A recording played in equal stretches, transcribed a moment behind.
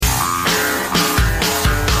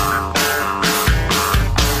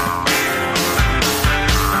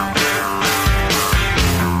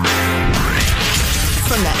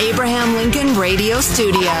radio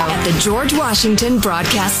studio at the George Washington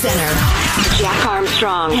Broadcast Center. Jack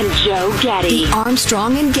Armstrong and Joe Getty. The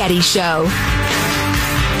Armstrong and Getty Show.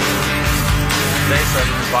 Today,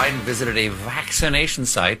 President Biden visited a vaccination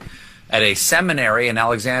site at a seminary in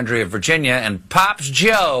Alexandria, Virginia, and Pops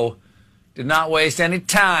Joe did not waste any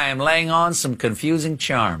time laying on some confusing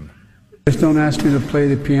charm. Just don't ask me to play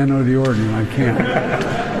the piano or the organ. I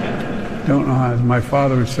can't. Don't know how. My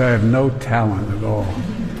father would say I have no talent at all.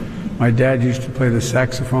 My dad used to play the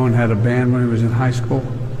saxophone, had a band when he was in high school.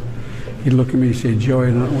 He'd look at me and say, Joey, I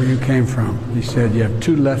don't know where you came from. He said, you have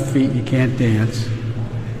 2 left feet, you can't dance.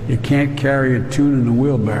 You can't carry a tune in a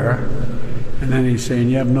wheelbarrow. And then he's saying,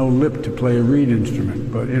 you have no lip to play a reed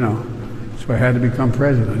instrument. But, so I had to become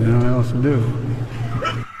president. I also do.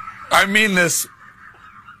 I mean this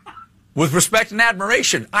with respect and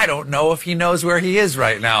admiration. I don't know if he knows where he is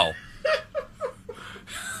right now.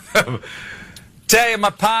 Tell you, my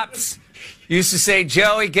pops used to say,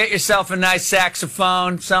 Joey, get yourself a nice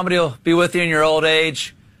saxophone. Somebody will be with you in your old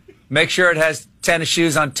age. Make sure it has tennis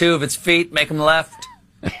shoes on 2 of its feet. Make them left.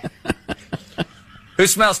 Who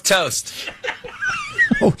smells toast?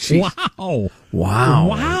 Oh, geez.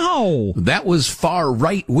 Wow. That was far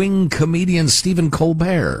right-wing comedian Stephen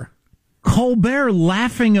Colbert. Colbert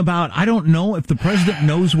laughing about, I don't know if the president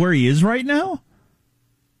knows where he is right now?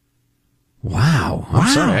 Wow. I'm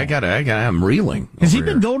sorry. I'm reeling. Has he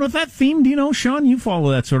been going with that theme? Do you know, Sean? You follow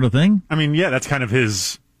that sort of thing. I mean, yeah, that's kind of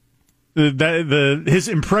his his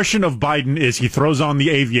impression of Biden is he throws on the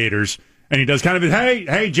aviators and he does kind of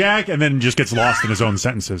hey, Jack, and then just gets lost in his own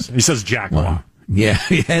sentences. He says Jack a lot. Yeah,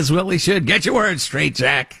 as well he should. Get your words straight,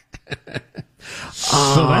 Jack.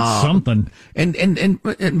 So that's something.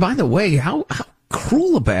 And by the way, how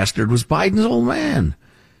cruel a bastard was Biden's old man?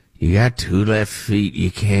 You got 2 left feet.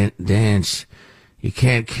 You can't dance. You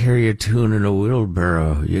can't carry a tune in a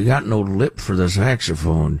wheelbarrow. You got no lip for the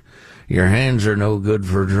saxophone. Your hands are no good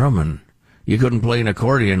for drumming. You couldn't play an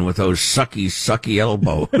accordion with those sucky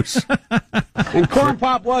elbows. And Corn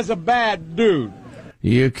Pop was a bad dude.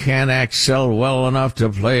 You can't excel well enough to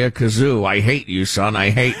play a kazoo. I hate you, son.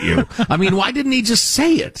 I hate you. I mean, why didn't he just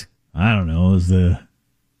say it? I don't know. It was the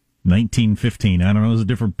 1915. I don't know. It was a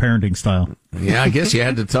different parenting style. Yeah, I guess you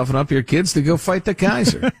had to toughen up your kids to go fight the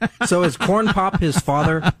Kaiser. So is Corn Pop his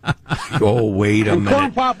father? Oh, wait a minute.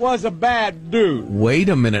 Corn Pop was a bad dude. Wait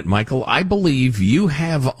a minute, Michael. I believe you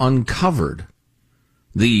have uncovered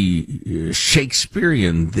the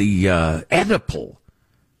Shakespearean, the Oedipal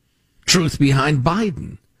truth behind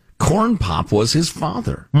Biden. Corn Pop was his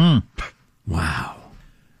father. Wow.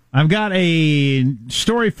 I've got a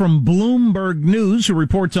story from Bloomberg News, who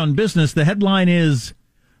reports on business. The headline is,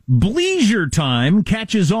 Bleisure time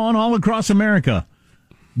catches on all across America.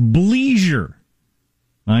 Bleisure.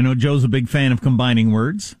 I know Joe's a big fan of combining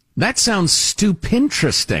words. That sounds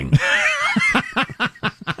stupinteresting.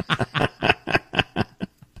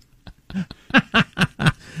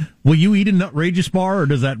 Will you eat an outrageous bar, or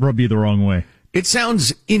does that rub you the wrong way? It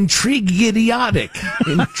sounds intriguiotic.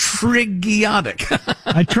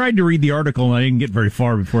 I tried to read the article, and I didn't get very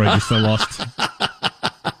far before I lost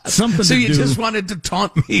something so to you do. just wanted to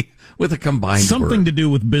taunt me with a combined something word. To do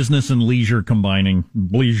with business and leisure combining.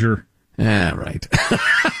 Bleisure. Yeah, right.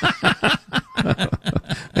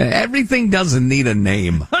 Everything doesn't need a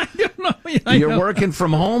name. I don't know. You're working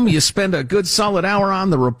from home, you spend a good solid hour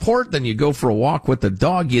on the report, then you go for a walk with the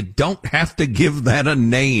dog. You don't have to give that a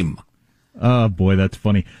name. Oh, boy, that's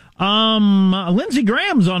funny. Lindsey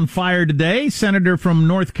Graham's on fire today, senator from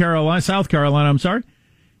South Carolina.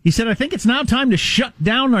 He said, I think it's now time to shut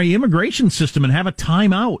down our immigration system and have a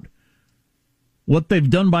timeout. What they've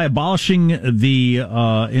done by abolishing the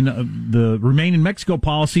Remain in Mexico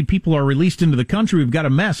policy, people are released into the country. We've got a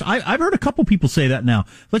mess. I've heard a couple people say that now.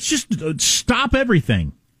 Let's just stop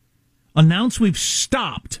everything. Announce we've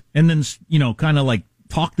stopped, and then, kind of like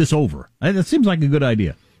talk this over. That seems like a good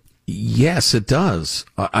idea. Yes, it does.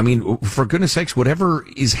 I mean, for goodness sakes, whatever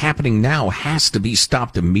is happening now has to be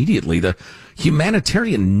stopped immediately. The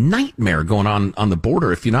humanitarian nightmare going on the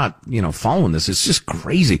border, if you're not, following this, it's just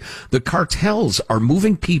crazy. The cartels are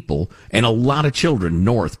moving people and a lot of children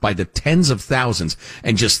north by the tens of thousands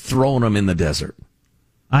and just throwing them in the desert.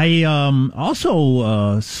 I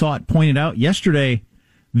also saw it pointed out yesterday,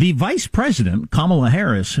 the vice president, Kamala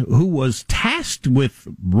Harris, who was tasked with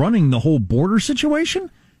running the whole border situation,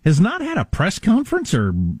 has not had a press conference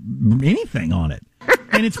or anything on it.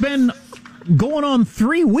 And it's been going on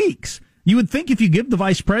 3 weeks. You would think if you give the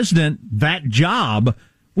vice president that job,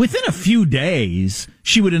 within a few days,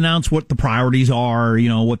 she would announce what the priorities are,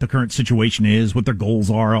 what the current situation is, what their goals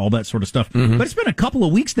are, all that sort of stuff. Mm-hmm. But it's been a couple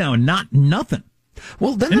of weeks now and nothing.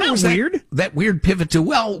 Well, then Isn't there was that weird? That weird pivot to,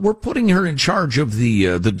 well, we're putting her in charge of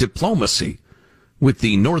the diplomacy with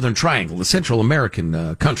the Northern Triangle, the Central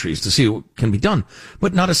American countries, to see what can be done.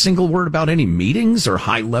 But not a single word about any meetings or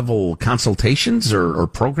high-level consultations or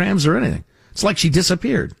programs or anything. It's like she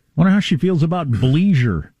disappeared. Wonder how she feels about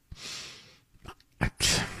bleisure.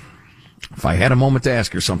 If I had a moment to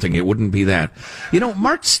ask her something, it wouldn't be that. You know,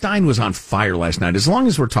 Mark Stein was on fire last night. As long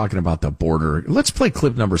as we're talking about the border, let's play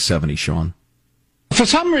clip number 70, Sean. For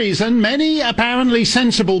some reason, many apparently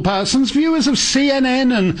sensible persons, viewers of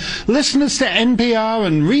CNN and listeners to NPR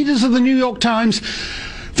and readers of the New York Times,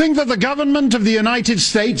 think that the government of the United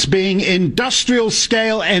States, being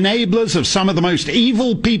industrial-scale enablers of some of the most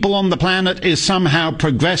evil people on the planet, is somehow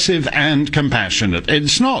progressive and compassionate.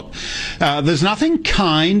 It's not. There's nothing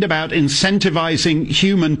kind about incentivizing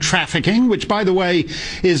human trafficking, which, by the way,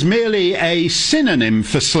 is merely a synonym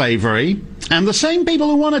for slavery. And the same people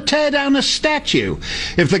who want to tear down a statue,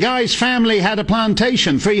 if the guy's family had a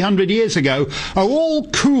plantation 300 years ago, are all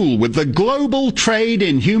cool with the global trade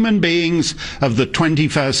in human beings of the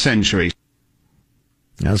 21st century.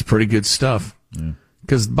 That was pretty good stuff.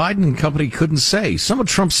 Because Biden and company couldn't say. Some of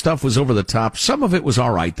Trump's stuff was over the top. Some of it was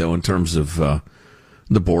all right, though, in terms of the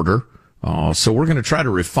border. So we're going to try to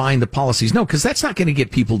refine the policies. No, because that's not going to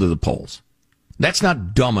get people to the polls. That's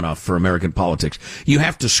not dumb enough for American politics. You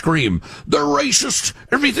have to scream, they're racist.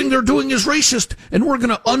 Everything they're doing is racist. And we're going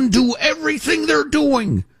to undo everything they're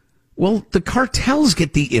doing. Well, the cartels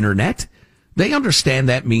get the internet. They understand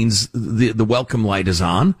that means the welcome light is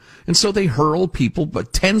on. And so they hurl people,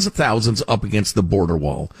 but tens of thousands, up against the border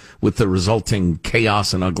wall with the resulting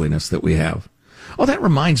chaos and ugliness that we have. Oh, that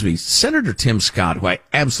reminds me, Senator Tim Scott, who I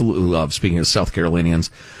absolutely love, speaking of South Carolinians,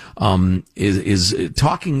 is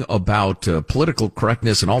talking about political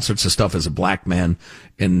correctness and all sorts of stuff as a black man.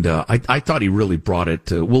 And I thought he really brought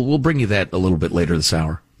it. We'll bring you that a little bit later this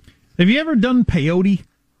hour. Have you ever done peyote?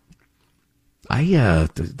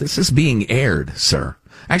 This is being aired, sir.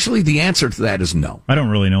 Actually, the answer to that is no. I don't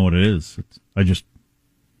really know what it is.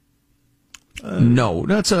 No,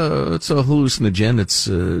 it's a hallucinogen. It's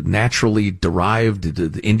naturally derived.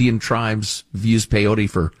 The Indian tribes have used peyote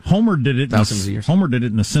for Homer did it thousands of years. Homer did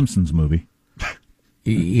it in the Simpsons movie.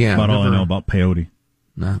 Yeah, about all I know about peyote.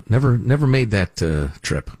 No, never made that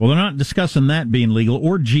trip. Well, they're not discussing that being legal,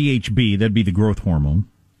 or GHB. That'd be the growth hormone.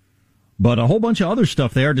 But a whole bunch of other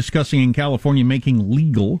stuff they are discussing in California, making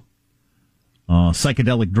legal.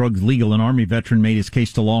 Psychedelic drugs legal. An Army veteran made his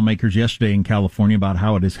case to lawmakers yesterday in California about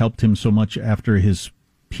how it has helped him so much after his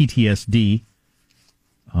PTSD,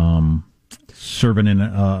 serving in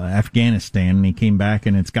Afghanistan, and he came back,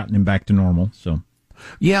 and it's gotten him back to normal. So,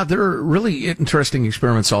 yeah, there are really interesting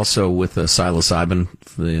experiments also with psilocybin,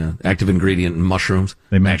 the active ingredient in mushrooms.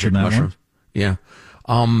 They mentioned that mushrooms. One?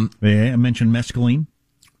 Yeah. They mentioned mescaline.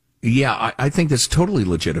 Yeah, I think that's totally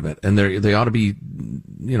legitimate, and they ought to be,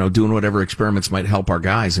 doing whatever experiments might help our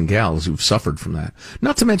guys and gals who've suffered from that.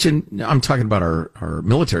 Not to mention, I'm talking about our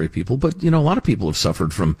military people, but a lot of people have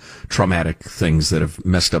suffered from traumatic things that have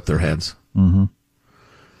messed up their heads.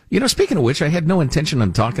 Mm-hmm. Speaking of which, I had no intention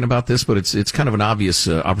on talking about this, but it's kind of an obvious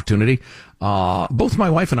opportunity. Both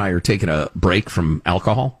my wife and I are taking a break from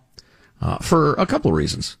alcohol for a couple of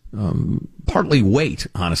reasons. Partly weight,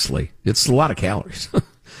 honestly. It's a lot of calories.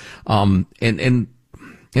 And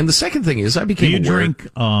the second thing is I became aware. Do you drink,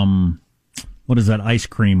 what is that ice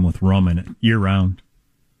cream with rum in it year round?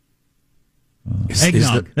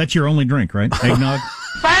 Eggnog. That's your only drink, right? Eggnog.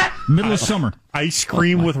 Middle of summer. Ice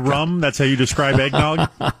cream with rum. That's how you describe eggnog.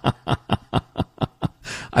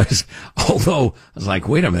 I was like,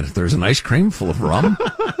 wait a minute, there's an ice cream full of rum?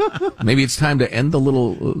 Maybe it's time to end the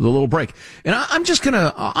little break. And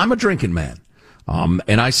I'm a drinking man.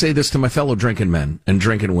 And I say this to my fellow drinking men and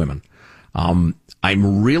drinking women. I'm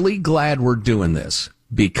really glad we're doing this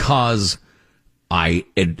because I'm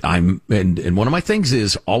one of my things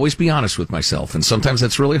is always be honest with myself. And sometimes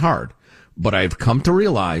that's really hard, but I've come to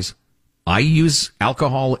realize I use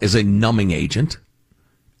alcohol as a numbing agent.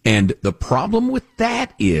 And the problem with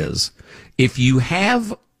that is if you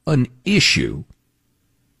have an issue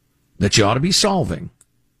that you ought to be solving,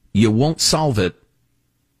 you won't solve it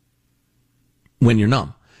when you're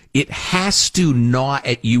numb. It has to gnaw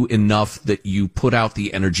at you enough that you put out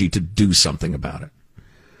the energy to do something about it.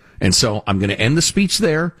 And so I'm going to end the speech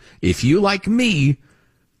there. If you, like me,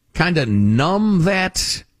 kind of numb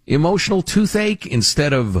that emotional toothache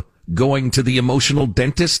instead of going to the emotional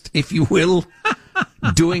dentist, if you will,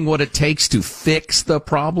 doing what it takes to fix the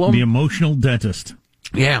problem. The emotional dentist.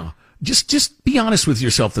 Yeah. Just be honest with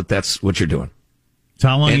yourself that that's what you're doing. So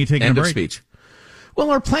how long are you taking a break? End of speech.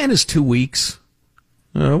 Well, our plan is 2 weeks.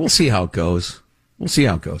 We'll see how it goes. We'll see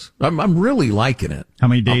how it goes. I'm really liking it. How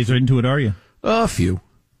many days into it are you? A few.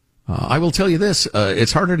 I will tell you this,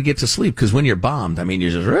 it's harder to get to sleep because when you're bombed, I mean,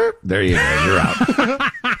 you're just, there you go, you're out.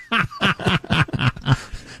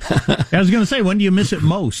 I was going to say, when do you miss it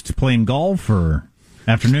most? Playing golf or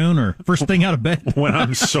afternoon or first thing out of bed? When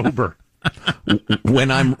I'm sober.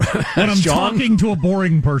 When I'm Sean, talking to a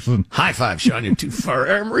boring person. High five, Sean. You're too far.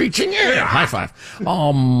 I'm reaching in. High five.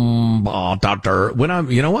 Doctor. When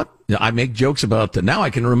I'm, you know what? I make jokes about that. Now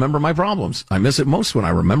I can remember my problems. I miss it most when I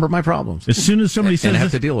remember my problems. As soon as somebody says, and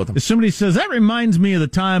have to deal with them. If somebody says that reminds me of the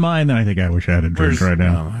time and then I think I wish I had a drink right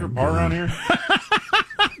now. Is there a bar around here?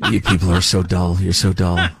 You people are so dull. You're so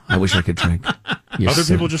dull. I wish I could drink. Other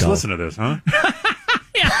people just listen to this, huh?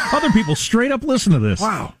 Yeah. Other people straight up llisten to this.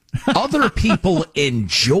 Wow. Other people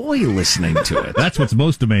enjoy listening to it. That's what's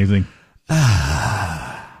most amazing.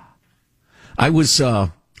 I was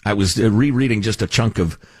rereading just a chunk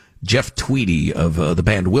of Jeff Tweedy of the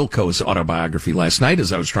band Wilco's autobiography last night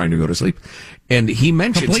as I was trying to go to sleep, and he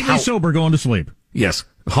mentions completely sober going to sleep. Yes,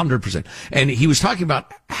 100%. And he was talking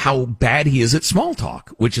about how bad he is at small talk,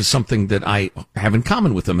 which is something that I have in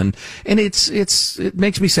common with him, and it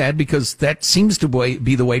makes me sad because that seems to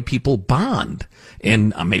be the way people bond.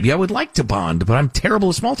 And maybe I would like to bond, but I'm terrible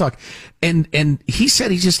at small talk. And he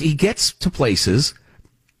said he gets to places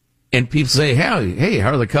and people say, hey,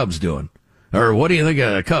 how are the Cubs doing? Or what do you think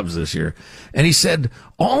of the Cubs this year? And he said,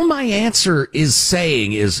 all my answer is,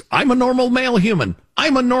 I'm a normal male human.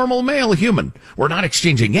 I'm a normal male human. We're not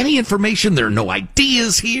exchanging any information. There are no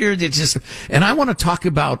ideas here. It's just, and I want to talk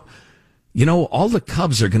about, all the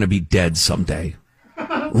Cubs are going to be dead someday.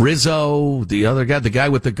 Rizzo, the other guy, the guy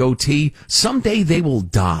with the goatee, someday they will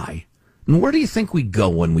die. And where do you think we go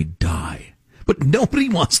when we die? But nobody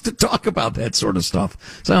wants to talk about that sort of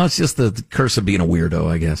stuff. So it's just the curse of being a weirdo,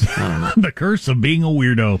 I guess. I don't know. The curse of being a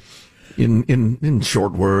weirdo. In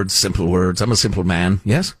short words, simple words. I'm a simple man.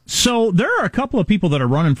 Yes? So there are a couple of people that are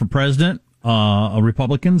running for president,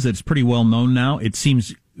 Republicans. It's pretty well known now. It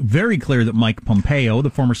seems very clear that Mike Pompeo, the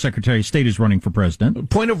former Secretary of State, is running for president.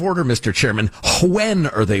 Point of order, Mr. Chairman. When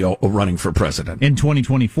are they running for president? In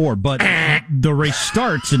 2024. But the race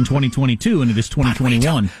starts in 2022, and it is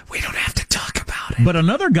 2021. We don't have to talk about it. But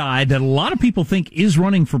another guy that a lot of people think is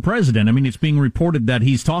running for president, I mean, it's being reported that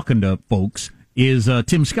he's talking to folks, is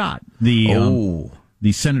Tim Scott, the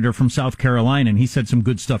senator from South Carolina. And he said some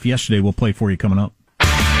good stuff yesterday. We'll play for you coming up.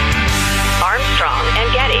 Armstrong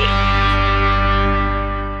and Getty.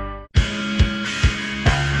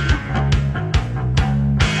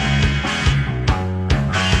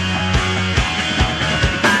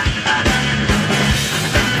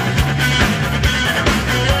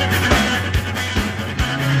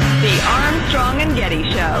 Armstrong and Getty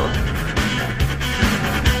Show.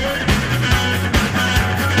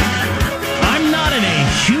 I'm not in a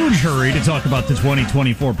huge hurry to talk about the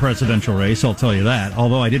 2024 presidential race, I'll tell you that.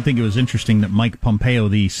 Although I did think it was interesting that Mike Pompeo,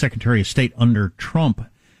 the Secretary of State under Trump,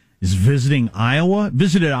 is visited Iowa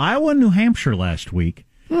and New Hampshire last week.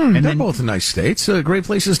 And they're both nice states, great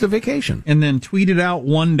places to vacation. And then tweeted out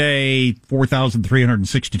one day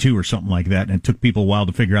 4,362 or something like that. And it took people a while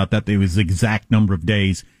to figure out that it was the exact number of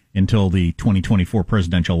days until the 2024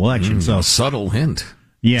 presidential election. So a subtle hint.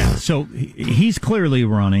 Yeah, so he's clearly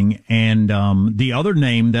running. And the other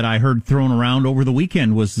name that I heard thrown around over the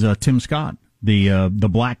weekend was Tim Scott, the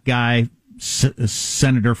black guy,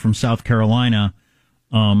 senator from South Carolina.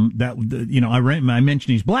 I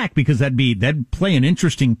mentioned he's black because that'd play an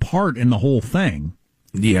interesting part in the whole thing.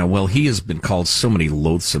 Yeah, well, he has been called so many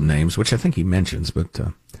loathsome names, which I think he mentions, but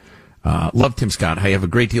love Tim Scott. I have a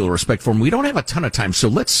great deal of respect for him. We don't have a ton of time, so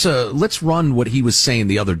let's run what he was saying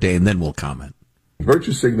the other day, and then we'll comment.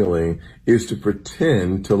 Virtue signaling is to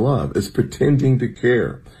pretend to love. It's pretending to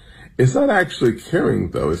care. It's not actually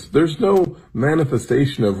caring, though. There's no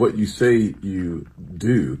manifestation of what you say you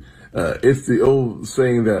do. It's the old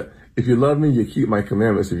saying that if you love me, you keep my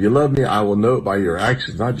commandments. If you love me, I will know it by your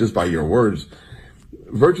actions, not just by your words.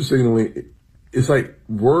 Virtue signaling, it's like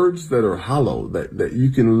words that are hollow, that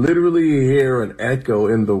you can literally hear an echo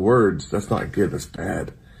in the words. That's not good. That's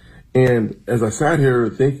bad. And as I sat here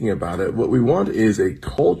thinking about it, what we want is a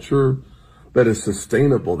culture that is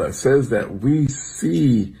sustainable, that says that we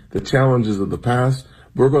see the challenges of the past.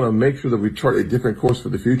 We're going to make sure that we chart a different course for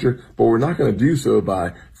the future, but we're not going to do so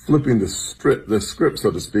by flipping the script, so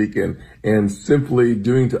to speak, and simply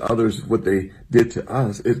doing to others what they did to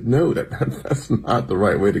us. That's not the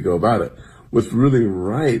right way to go about it. What's really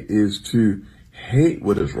right is to hate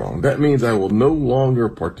what is wrong. That means I will no longer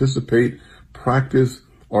participate, practice,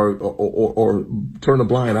 or turn a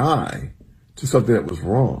blind eye to something that was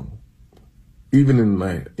wrong. even in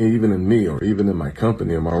me, or even in my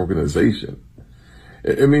company or my organization.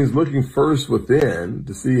 It means looking first within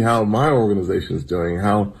to see how my organization is doing,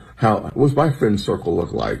 what's my friend circle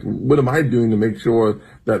look like? What am I doing to make sure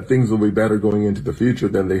that things will be better going into the future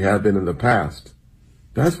than they have been in the past?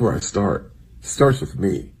 That's where I start. It starts with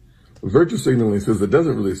me. Virtue signaling says it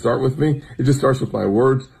doesn't really start with me. It just starts with my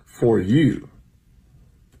words for you.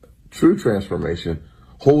 True transformation,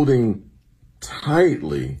 holding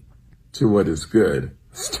tightly to what is good,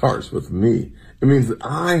 starts with me. It means that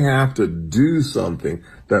I have to do something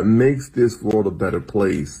that makes this world a better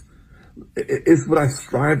place. It's what I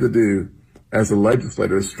strive to do as a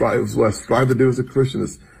legislator. It's what I strive to do as a Christian.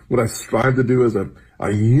 It's what I strive to do as a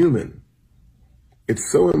human.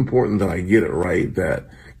 It's so important that I get it right, that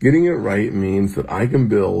getting it right means that I can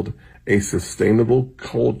build a sustainable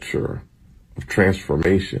culture of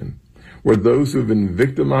transformation where those who have been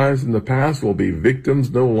victimized in the past will be victims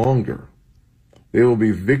no longer. They will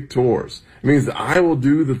be victors. It means that I will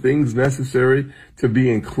do the things necessary to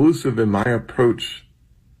be inclusive in my approach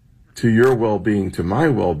to your well-being, to my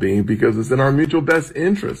well-being, because it's in our mutual best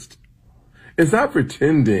interest. It's not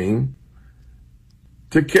pretending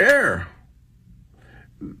to care.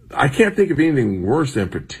 I can't think of anything worse than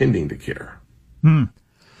pretending to care.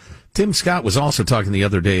 Tim Scott was also talking the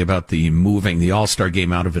other day about the moving the All-Star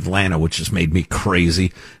game out of Atlanta, which has made me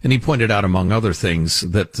crazy. And he pointed out, among other things,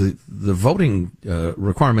 that the voting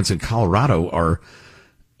requirements in Colorado are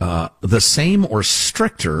the same or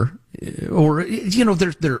stricter, or,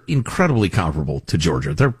 they're incredibly comparable to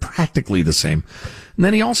Georgia. They're practically the same. And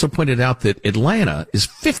then he also pointed out that Atlanta is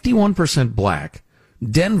 51% black,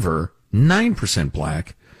 Denver 9%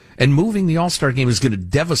 black, and moving the All-Star game is going to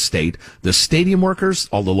devastate the stadium workers,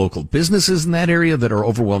 all the local businesses in that area that are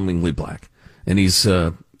overwhelmingly black. And he says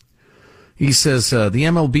the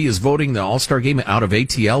MLB is voting the All-Star game out of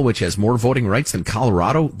ATL, which has more voting rights than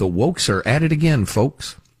Colorado. The wokes are at it again,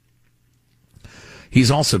 folks.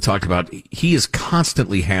 He's also talked about he is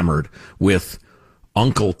constantly hammered with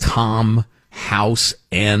Uncle Tom, House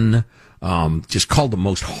N, just called the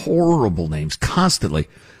most horrible names constantly.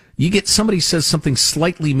 You get somebody says something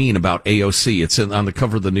slightly mean about AOC. It's on the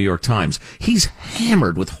cover of the New York Times. He's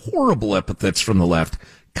hammered with horrible epithets from the left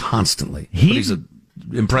constantly. But he's an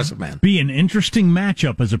impressive man. Be an interesting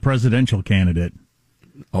matchup as a presidential candidate.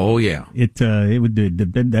 Oh yeah, it would.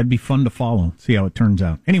 That'd be fun to follow. See how it turns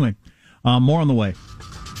out. Anyway, more on the way.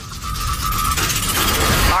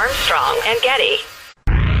 Armstrong and Getty.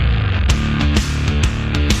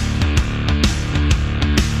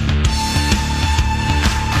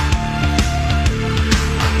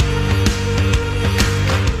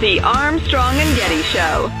 The Armstrong and Getty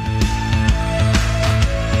Show.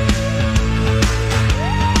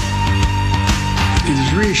 It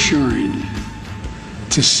is reassuring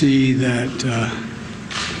to see that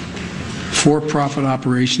for-profit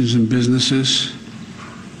operations and businesses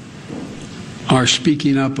are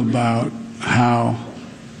speaking up about how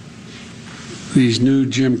these new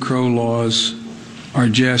Jim Crow laws are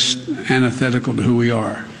just antithetical to who we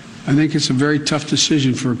are. I think it's a very tough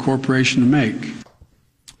decision for a corporation to make.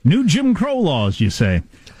 New Jim Crow laws, you say?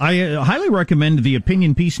 I highly recommend the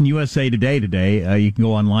opinion piece in USA Today today. You can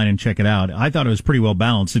go online and check it out. I thought it was pretty well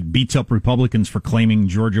balanced. It beats up Republicans for claiming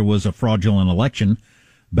Georgia was a fraudulent election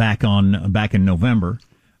back in November,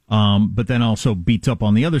 but then also beats up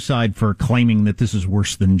on the other side for claiming that this is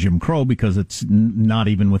worse than Jim Crow because it's not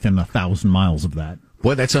even within 1,000 miles of that.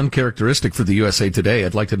 Boy, that's uncharacteristic for the USA Today.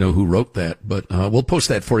 I'd like to know who wrote that, but we'll post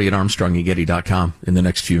that for you at ArmstrongandGetty.com in the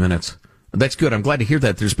next few minutes. That's good. I'm glad to hear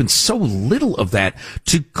that. There's been so little of that.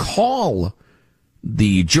 To call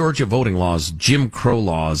the Georgia voting laws Jim Crow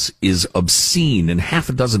laws is obscene in half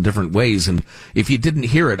a dozen different ways. And if you didn't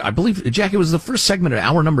hear it, I believe, Jack, it was the first segment of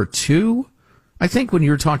hour number 2, I think, when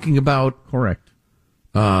you were talking about correct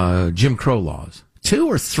Jim Crow laws. 2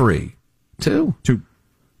 or 3? 2? 2.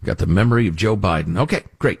 Got the memory of Joe Biden. Okay,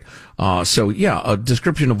 great. So, yeah, a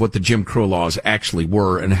description of what the Jim Crow laws actually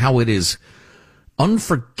were and how it is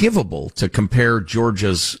unforgivable to compare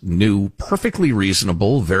Georgia's new, perfectly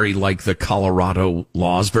reasonable, very like the Colorado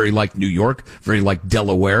laws, very like New York, very like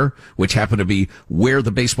Delaware, which happen to be where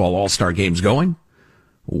the baseball all-star game's going,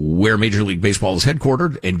 where Major League Baseball is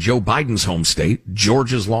headquartered, and Joe Biden's home state,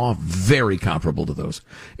 Georgia's law, very comparable to those.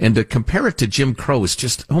 And to compare it to Jim Crow is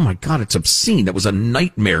just, oh my God, it's obscene. That was a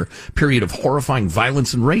nightmare period of horrifying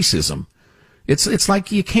violence and racism. It's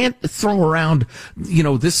like you can't throw around,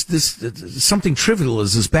 this something trivial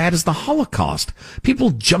is as bad as the Holocaust.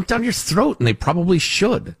 People jump down your throat, and they probably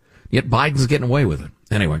should. Yet Biden's getting away with it.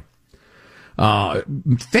 Anyway,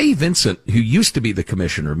 Fay Vincent, who used to be the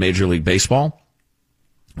commissioner of Major League Baseball,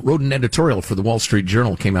 wrote an editorial for the Wall Street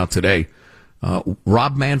Journal, came out today.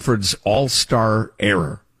 Rob Manfred's all-star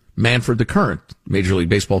error. Manfred, the current Major League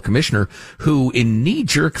Baseball commissioner, who in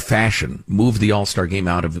knee-jerk fashion moved the All-Star game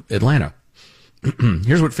out of Atlanta.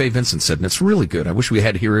 Here's what Fay Vincent said, and it's really good. I wish we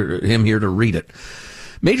had him here to read it.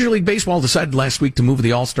 Major League Baseball decided last week to move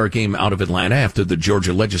the All-Star game out of Atlanta after the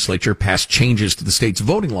Georgia legislature passed changes to the state's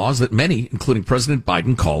voting laws that many, including President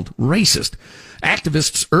Biden, called racist.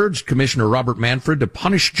 Activists urged Commissioner Robert Manfred to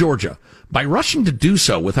punish Georgia. By rushing to do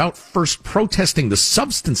so without first protesting the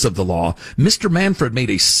substance of the law, Mr. Manfred made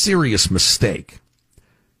a serious mistake.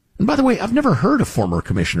 And by the way, I've never heard a former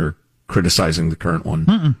commissioner criticizing the current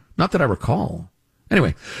one. Not that I recall.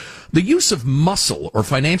 Anyway, the use of muscle or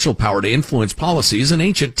financial power to influence policy is an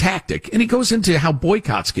ancient tactic, and he goes into how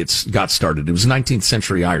boycotts got started. It was 19th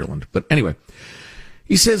century Ireland. But anyway,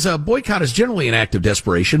 he says a boycott is generally an act of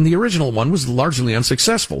desperation. The original one was largely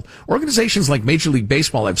unsuccessful. Organizations like Major League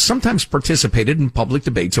Baseball have sometimes participated in public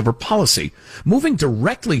debates over policy. Moving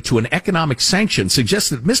directly to an economic sanction suggests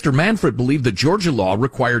that Mr. Manfred believed the Georgia law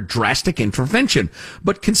required drastic intervention.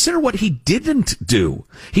 But consider what he didn't do.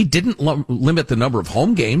 He didn't limit the number of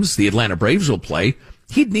home games the Atlanta Braves will play.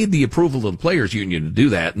 He'd need the approval of the Players Union to do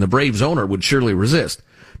that, and the Braves owner would surely resist.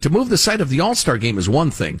 To move the site of the All-Star game is one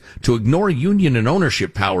thing. To ignore union and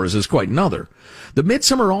ownership powers is quite another. The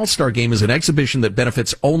Midsummer All-Star game is an exhibition that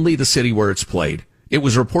benefits only the city where it's played. It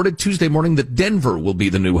was reported Tuesday morning that Denver will be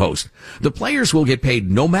the new host. The players will get paid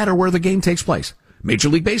no matter where the game takes place. Major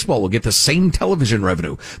League Baseball will get the same television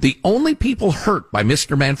revenue. The only people hurt by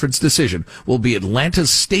Mr. Manfred's decision will be Atlanta's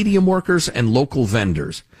stadium workers and local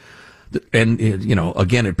vendors. And,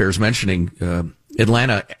 again, it bears mentioning,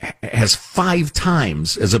 Atlanta has 5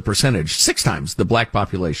 times as a percentage, 6 times the black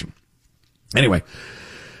population. Anyway,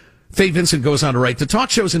 Fay Vincent goes on to write, the talk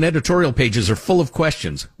shows and editorial pages are full of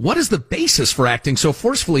questions. What is the basis for acting so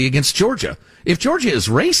forcefully against Georgia? If Georgia is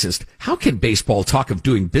racist, how can baseball talk of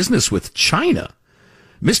doing business with China?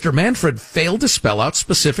 Mr. Manfred failed to spell out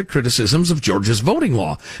specific criticisms of Georgia's voting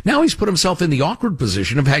law. Now he's put himself in the awkward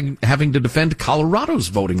position of having to defend Colorado's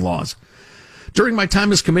voting laws. During my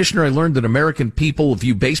time as commissioner, I learned that American people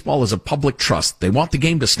view baseball as a public trust. They want the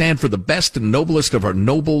game to stand for the best and noblest of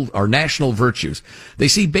our national virtues. They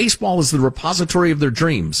see baseball as the repository of their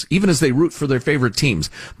dreams, even as they root for their favorite teams.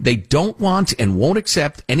 They don't want and won't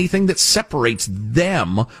accept anything that separates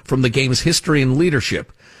them from the game's history and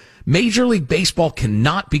leadership. Major League Baseball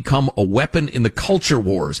cannot become a weapon in the culture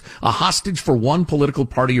wars, a hostage for one political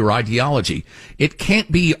party or ideology. It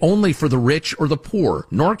can't be only for the rich or the poor,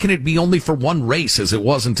 nor can it be only for one race as it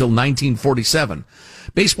was until 1947.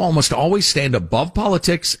 Baseball must always stand above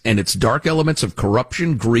politics and its dark elements of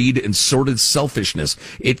corruption, greed, and sordid selfishness.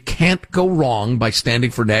 It can't go wrong by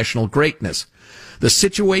standing for national greatness. The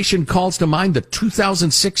situation calls to mind the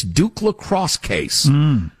 2006 Duke lacrosse case.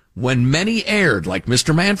 When many erred, like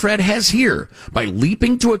Mr. Manfred has here, by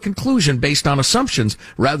leaping to a conclusion based on assumptions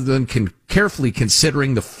rather than carefully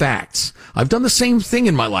considering the facts. I've done the same thing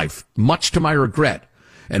in my life, much to my regret.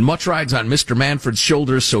 And much rides on Mr. Manfred's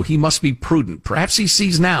shoulders, so he must be prudent. Perhaps he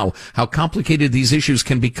sees now how complicated these issues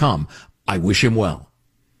can become. I wish him well.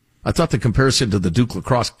 I thought the comparison to the Duke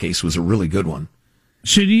lacrosse case was a really good one.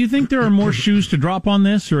 So do you think there are more shoes to drop on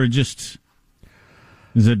this, or just...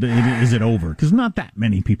 Is it over? Because not that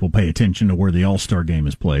many people pay attention to where the All-Star game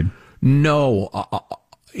is played. No,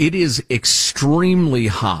 it is extremely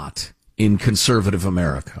hot in conservative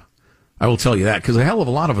America. I will tell you that, because a hell of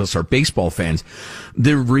a lot of us are baseball fans.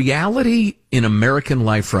 The reality in American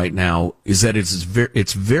life right now is that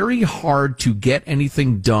it's very hard to get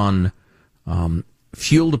anything done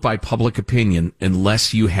fueled by public opinion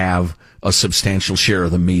unless you have a substantial share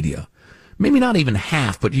of the media. Maybe not even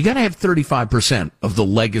half, but you got to have 35% of the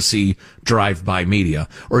legacy drive-by media,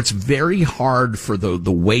 or it's very hard for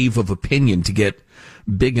the wave of opinion to get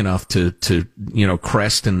big enough to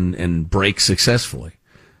crest and break successfully.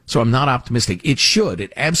 So I'm not optimistic.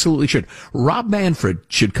 It absolutely should. Rob Manfred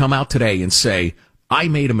should come out today and say, I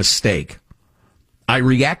made a mistake. I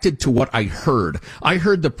reacted to what I heard. I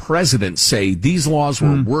heard the president say these laws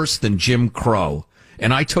were worse than Jim Crow.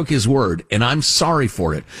 And I took his word, and I'm sorry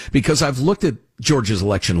for it, because I've looked at Georgia's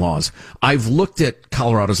election laws. I've looked at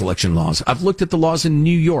Colorado's election laws. I've looked at the laws in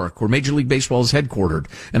New York, where Major League Baseball is headquartered.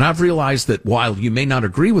 And I've realized that while you may not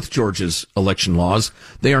agree with Georgia's election laws,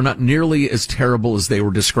 they are not nearly as terrible as they were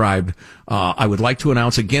described. I would like to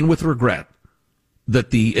announce again with regret that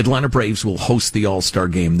the Atlanta Braves will host the All-Star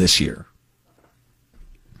game this year.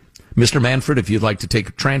 Mr. Manfred, if you'd like to take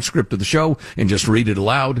a transcript of the show and just read it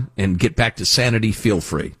aloud and get back to sanity, feel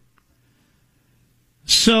free.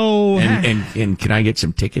 So, and can I get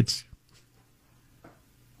some tickets?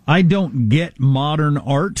 I don't get modern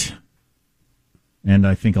art, and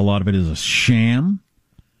I think a lot of it is a sham.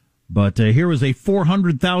 But here was a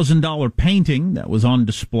 $400,000 painting that was on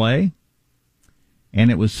display, and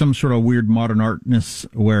it was some sort of weird modern artness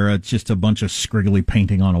where it's just a bunch of scriggly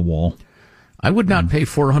painting on a wall. I would not pay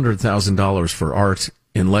 $400,000 for art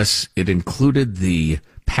unless it included the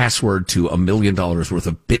password to $1 million worth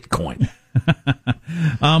of Bitcoin.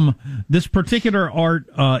 This particular art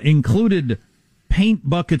included paint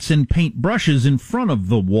buckets and paint brushes in front of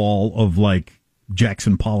the wall of like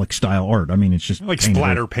Jackson Pollock style art. I mean, it's just like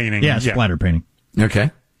splatter painting. Yeah, splatter painting.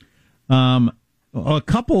 Okay. A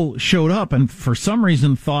couple showed up and for some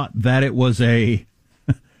reason thought that it was a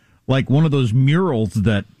like one of those murals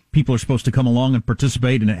that people are supposed to come along and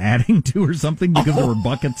participate in adding to or something because there were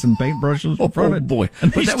buckets and paintbrushes in front of it. Oh, boy.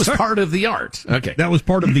 And But that was part of the art. Okay. That was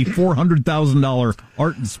part of the $400,000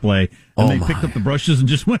 art display. And they picked up the brushes and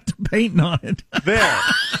just went to painting on it. There.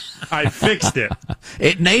 I fixed it.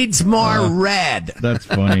 It needs more red. That's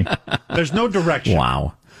funny. There's no direction.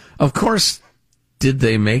 Wow. Of course, did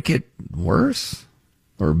they make it worse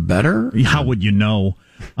or better? How would you know?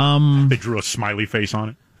 They drew a smiley face on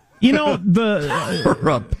it. You know, or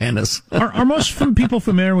a penis. Are most people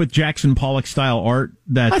familiar with Jackson Pollock style art?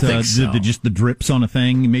 That I think so. Just the drips on a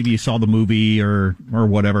thing. Maybe you saw the movie or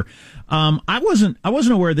whatever. I wasn't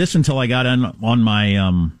aware of this until I got on my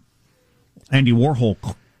Andy Warhol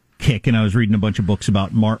kick, and I was reading a bunch of books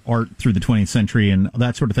about art through the 20th century and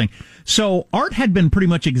that sort of thing. So art had been pretty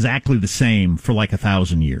much exactly the same for like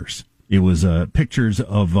 1,000 years. It was pictures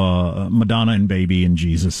of Madonna and Baby and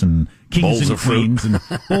Jesus and kings and queens and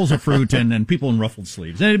bowls of fruit and people in ruffled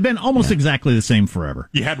sleeves. And it had been almost exactly the same forever.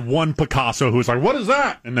 You had one Picasso who was like, what is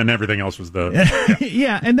that? And then everything else was the...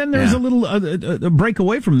 Yeah, and then there was a little a break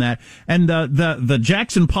away from that. And the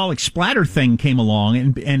Jackson Pollock splatter thing came along,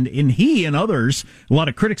 and he and others, a lot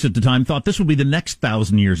of critics at the time, thought this would be the next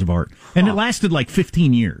 1,000 years of art. And it lasted like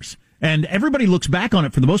 15 years. And everybody looks back on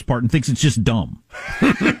it for the most part and thinks it's just dumb,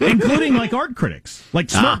 including like art critics, like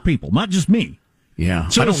smart people, not just me. Yeah,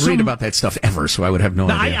 so I don't read about that stuff ever, so I would have no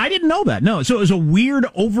idea. I didn't know that. No, so it was a weird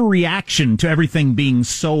overreaction to everything being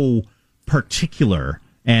so particular,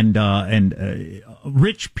 and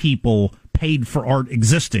rich people paid for art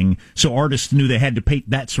existing, so artists knew they had to paint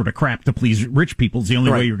that sort of crap to please rich people. It's the only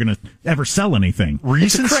way you're going to ever sell anything.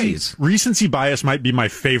 Recency bias might be my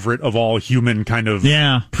favorite of all human kind of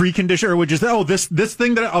preconditioner, which is this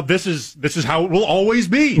thing that this is how it will always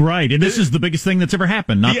be. Right, and this is the biggest thing that's ever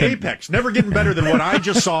happened. Not the apex, never getting better than what I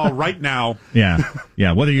just saw right now. Yeah.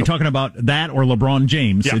 Whether you're talking about that or LeBron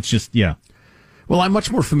James, it's just Well, I'm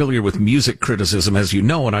much more familiar with music criticism, as you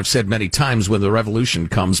know, and I've said many times when the revolution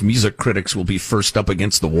comes, music critics will be first up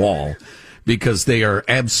against the wall because they are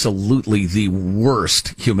absolutely the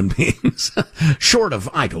worst human beings, short of,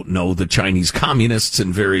 I don't know, the Chinese communists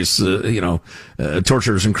and various,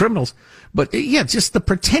 torturers and criminals. But, just the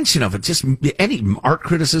pretension of it, just any art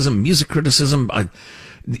criticism, music criticism,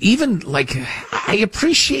 even, like, I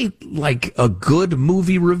appreciate, like, a good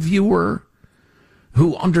movie reviewer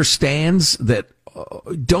who understands that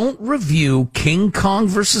don't review King Kong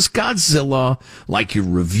versus Godzilla like you're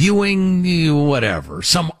reviewing whatever,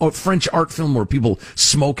 some French art film where people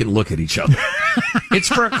smoke and look at each other. It's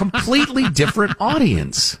for a completely different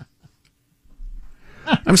audience.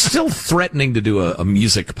 I'm still threatening to do a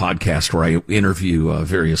music podcast where I interview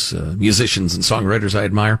various musicians and songwriters I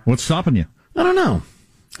admire. What's stopping you? I don't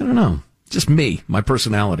know. Just me, my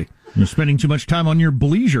personality. You're spending too much time on your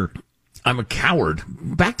bleisure. I'm a coward.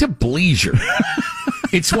 Back to bleisure.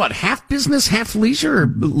 It's what, half business, half leisure, or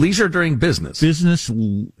leisure during business? Business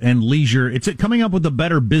and leisure. It's coming up with a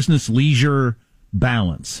better business-leisure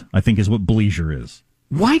balance, I think is what bleisure is.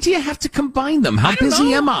 Why do you have to combine them? How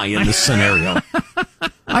busy am I in this scenario?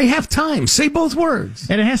 I have time. Say both words.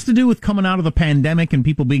 And it has to do with coming out of the pandemic and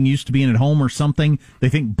people being used to being at home or something. They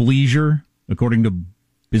think bleisure, according to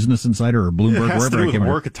Business Insider or Bloomberg, it has wherever to do I came with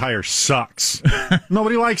work attire sucks.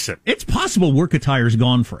 Nobody likes it. It's possible work attire's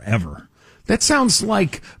gone forever. That sounds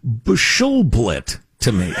like Beschulblit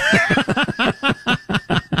to me.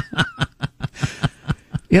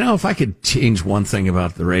 If I could change one thing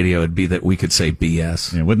about the radio, it'd be that we could say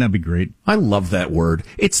BS. Yeah, wouldn't that be great? I love that word.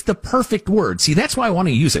 It's the perfect word. See, that's why I want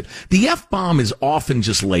to use it. The F-bomb is often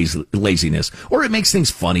just laziness, or it makes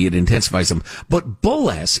things funny, it intensifies them. But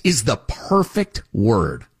bull-s is the perfect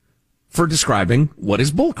word for describing what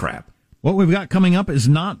is bullcrap. What we've got coming up is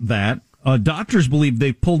not that. Doctors believe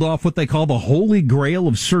they've pulled off what they call the holy grail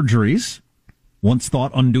of surgeries, once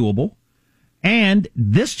thought undoable. And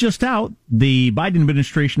this just out, the Biden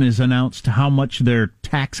administration has announced how much their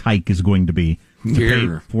tax hike is going to be to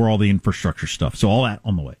pay for all the infrastructure stuff. So all that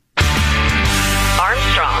on the way.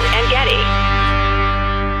 Armstrong and Getty.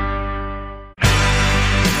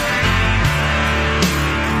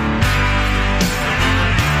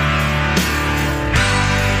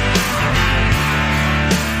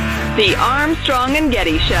 The Armstrong and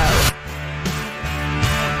Getty Show.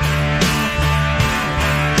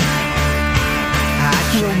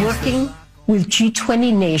 We're working with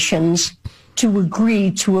G20 nations to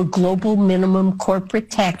agree to a global minimum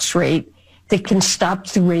corporate tax rate that can stop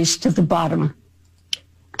the race to the bottom.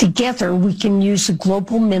 Together, we can use a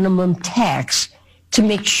global minimum tax to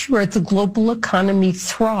make sure the global economy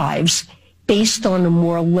thrives based on a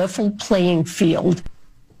more level playing field.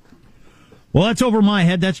 Well, that's over my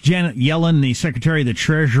head. That's Janet Yellen, the Secretary of the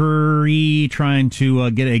Treasury, trying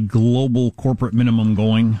to get a global corporate minimum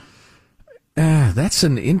going. That's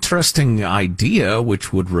an interesting idea,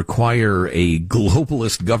 which would require a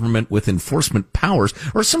globalist government with enforcement powers,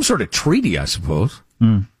 or some sort of treaty, I suppose.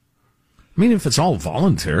 I mean, if it's all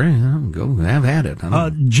voluntary, go have at it.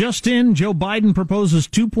 Just in, Joe Biden proposes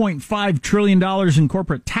 $2.5 trillion in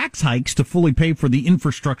corporate tax hikes to fully pay for the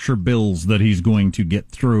infrastructure bills that he's going to get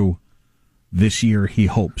through this year, he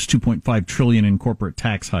hopes. $2.5 trillion in corporate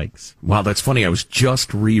tax hikes. Wow, that's funny. I was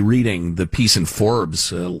just rereading the piece in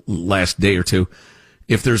Forbes last day or two.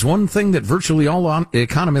 If there's one thing that virtually all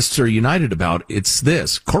economists are united about, it's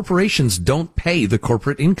this. Corporations don't pay the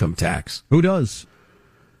corporate income tax. Who does?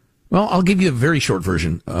 Well, I'll give you a very short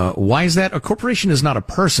version. Why is that? A corporation is not a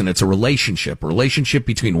person. It's a relationship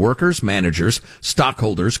between workers, managers,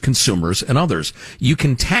 stockholders, consumers, and others. You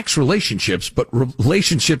can tax relationships, but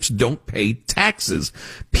relationships don't pay taxes.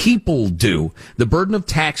 People do. The burden of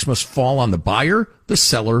tax must fall on the buyer, the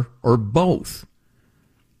seller, or both.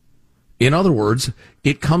 In other words,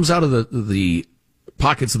 it comes out of the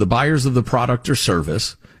pockets of the buyers of the product or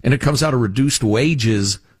service, and it comes out of reduced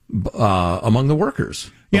wages among the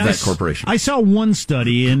workers. That corporation. I saw one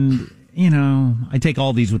study, and, I take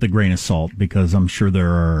all these with a grain of salt because I'm sure there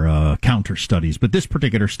are counter studies, but this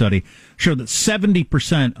particular study showed that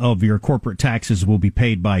 70% of your corporate taxes will be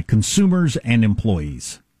paid by consumers and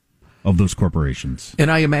employees of those corporations. And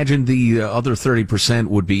I imagine the other 30%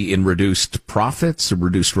 would be in reduced profits or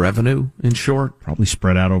reduced revenue, in short. Probably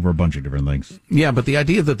spread out over a bunch of different things. Yeah, but the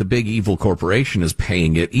idea that the big evil corporation is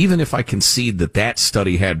paying it, even if I concede that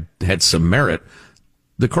study had some merit,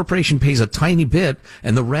 the corporation pays a tiny bit,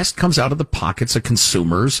 and the rest comes out of the pockets of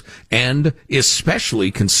consumers, and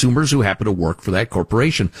especially consumers who happen to work for that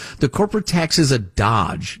corporation. The corporate tax is a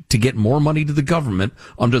dodge to get more money to the government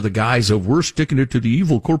under the guise of we're sticking it to the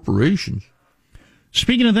evil corporations.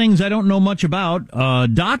 Speaking of things I don't know much about,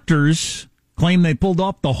 doctors claim they pulled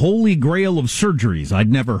off the holy grail of surgeries.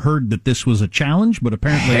 I'd never heard that this was a challenge, but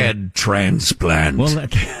apparently... Head transplant. Well,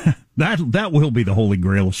 that will be the holy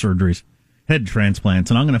grail of surgeries. Head transplants,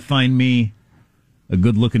 and I'm going to find me a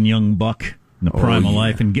good-looking young buck in the prime of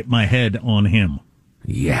life and get my head on him.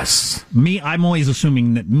 Yes. I'm always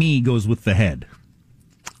assuming that me goes with the head.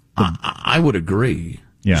 I would agree.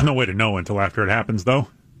 Yeah. There's no way to know until after it happens, though.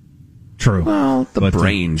 True. Well, the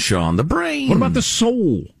brain, Sean, the brain. What about the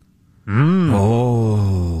soul?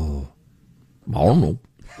 Oh. I don't know.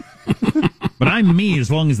 But I'm me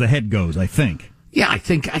as long as the head goes, I think. Yeah, I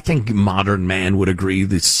think modern man would agree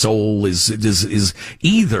the soul is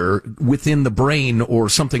either within the brain or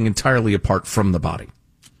something entirely apart from the body.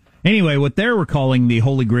 Anyway, what they were calling the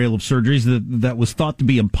holy grail of surgeries that was thought to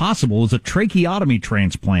be impossible is a tracheotomy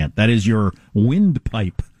transplant. That is your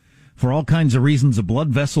windpipe. For all kinds of reasons of blood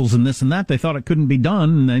vessels and this and that, they thought it couldn't be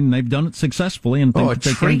done, and they've done it successfully and think that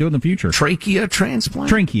they can do it in the future. Trachea transplant?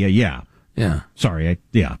 Trachea, yeah. Yeah. Sorry,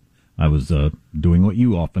 I was doing what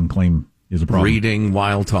you often claim is a problem. Reading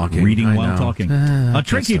while talking. A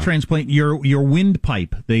trachea transplant, your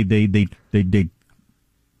windpipe. They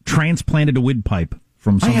transplanted a windpipe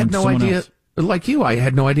from someone. I had no idea. Else. Like you, I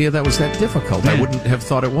had no idea that was that difficult. I wouldn't have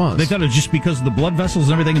thought it was. They thought it was just because of the blood vessels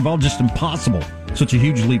and everything involved, just impossible. Such a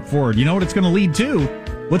huge leap forward. You know what it's going to lead to?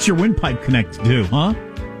 What's your windpipe connect to, huh?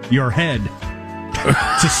 Your head.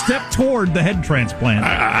 It's a step toward the head transplant.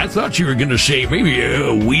 I thought you were going to say maybe a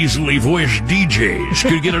weaselly voiced DJs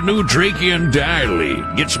could get a new trachea and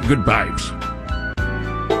dilate. Get some good pipes.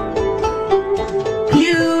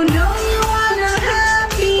 You know you want a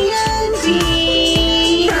happy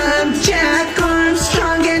ending. I'm Jack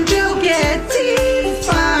Armstrong and Joe Getty.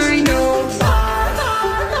 Final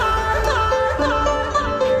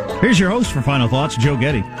Here's your host for Final Thoughts, Joe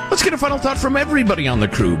Getty. Let's get a final thought from everybody on the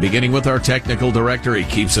crew, beginning with our technical director. He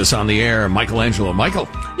keeps us on the air, Michelangelo. Michael.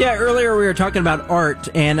 Yeah, earlier we were talking about art,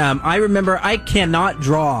 and I remember I cannot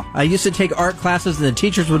draw. I used to take art classes, and the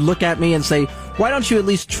teachers would look at me and say, why don't you at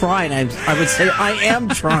least try? And I would say, I am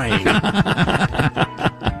trying.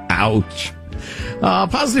 Ouch.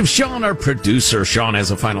 Positive Sean, our producer. Sean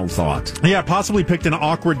has a final thought. Yeah, possibly picked an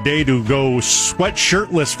awkward day to go sweat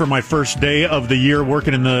shirtless for my first day of the year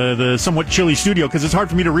working in the somewhat chilly studio, because it's hard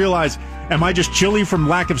for me to realize, am I just chilly from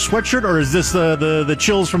lack of sweatshirt, or is this the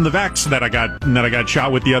chills from the vax that I got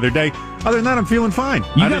shot with the other day? Other than that, I'm feeling fine.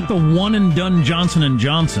 You got the one and done Johnson &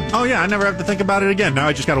 Johnson. Oh, yeah, I never have to think about it again. Now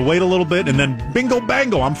I just got to wait a little bit, and then bingo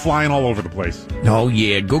bango, I'm flying all over the place. Oh,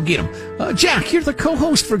 yeah, go get him. Jack, you're the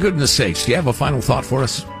co-host, for goodness sakes. Do you have a final thought for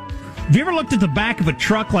us? Have you ever looked at the back of a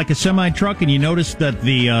truck, like a semi-truck, and you noticed that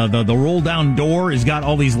the roll-down door has got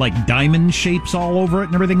all these, like, diamond shapes all over it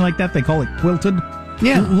and everything like that? They call it quilted.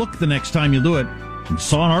 Yeah. Look the next time you do it. I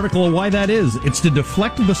saw an article of why that is. It's to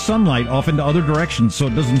deflect the sunlight off into other directions so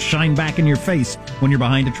it doesn't shine back in your face when you're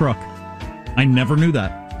behind a truck. I never knew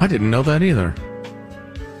that. I didn't know that either.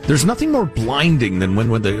 There's nothing more blinding than when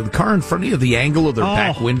the car in front of you, the angle of their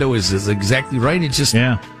back window is exactly right. It's just...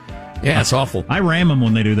 Yeah, it's awful. I ram them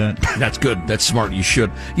when they do that. That's good. That's smart. You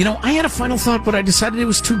should. You know, I had a final thought, but I decided it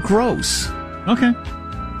was too gross. Okay.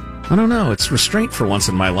 I don't know. It's restraint for once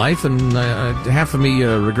in my life, and half of me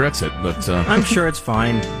regrets it. But I'm sure it's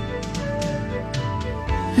fine.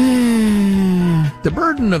 The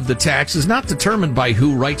burden of the tax is not determined by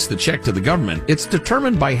who writes the check to the government. It's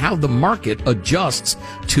determined by how the market adjusts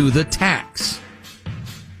to the tax.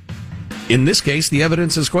 In this case, the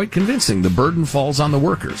evidence is quite convincing. The burden falls on the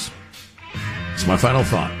workers. It's my final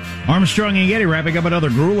thought. Armstrong and Getty wrapping up another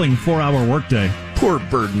grueling 4-hour workday. Poor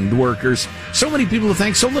burdened workers. So many people to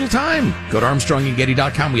thank, so little time. Go to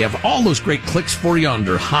ArmstrongandGetty.com. We have all those great clicks for you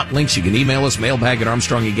under hot links. You can email us, mailbag at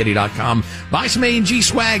ArmstrongandGetty.com. Buy some A&G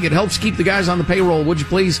swag. It helps keep the guys on the payroll, would you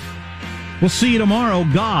please? We'll see you tomorrow.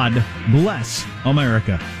 God bless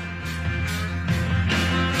America.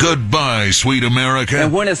 Goodbye, sweet America.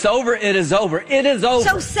 And when it's over, it is over. It is over.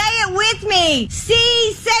 So say it with me.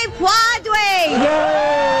 Si se puede.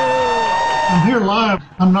 I'm here live.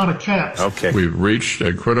 I'm not a cat. Okay. We've reached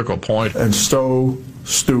a critical point. And so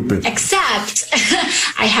stupid. Except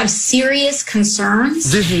I have serious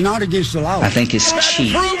concerns. This is not against the law. I think it's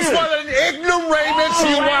cheap. Proves what an ignoramus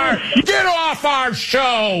you are. Get off our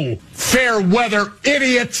show, fair weather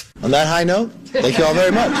idiot. On that high note, thank you all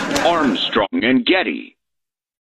very much. Armstrong and Getty.